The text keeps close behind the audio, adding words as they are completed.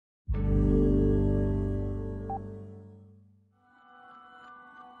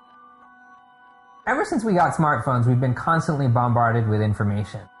Ever since we got smartphones, we've been constantly bombarded with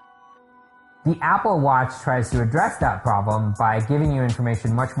information. The Apple Watch tries to address that problem by giving you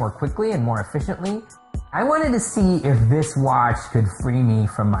information much more quickly and more efficiently. I wanted to see if this watch could free me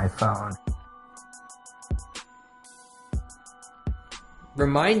from my phone.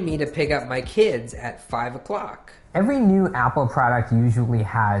 Remind me to pick up my kids at 5 o'clock. Every new Apple product usually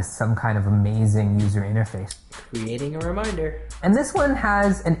has some kind of amazing user interface. Creating a reminder. And this one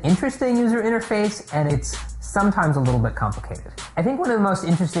has an interesting user interface, and it's sometimes a little bit complicated. I think one of the most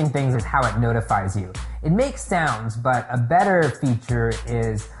interesting things is how it notifies you. It makes sounds, but a better feature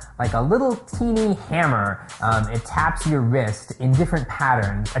is like a little teeny hammer. It taps your wrist in different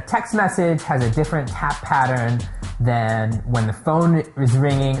patterns. A text message has a different tap pattern than when the phone is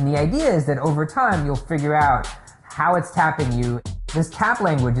ringing. And the idea is that over time, you'll figure out how it's tapping you. This tap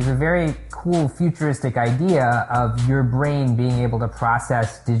language is a very cool futuristic idea of your brain being able to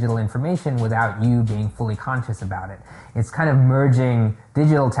process digital information without you being fully conscious about it. It's kind of merging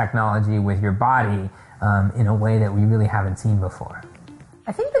digital technology with your body in a way that we really haven't seen before.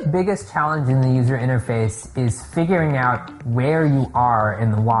 I think the biggest challenge in the user interface is figuring out where you are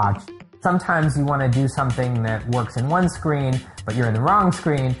in the watch. Sometimes you want to do something that works in one screen, but you're in the wrong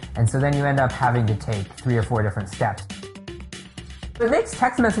screen, and so then you end up having to take 3 or 4 different steps. It makes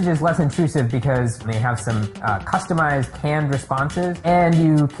text messages less intrusive because they have some customized canned responses, and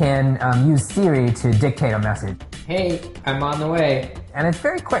you can use Siri to dictate a message. Hey, I'm on the way. And it's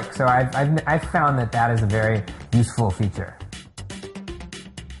very quick, so I've found that is a very useful feature.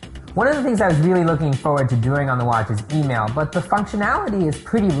 One of the things I was really looking forward to doing on the watch is email, but the functionality is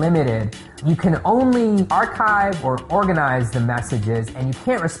pretty limited. You can only archive or organize the messages, and you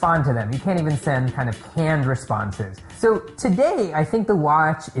can't respond to them. You can't even send kind of canned responses. So today, I think the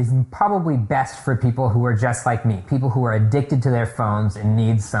watch is probably best for people who are just like me, people who are addicted to their phones and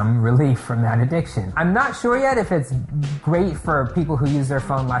need some relief from that addiction. I'm not sure yet if it's great for people who use their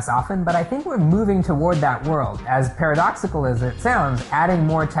phone less often, but I think we're moving toward that world. As paradoxical as it sounds, adding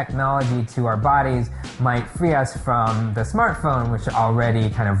more technology to our bodies might free us from the smartphone, which already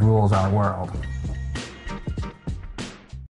kind of rules our world.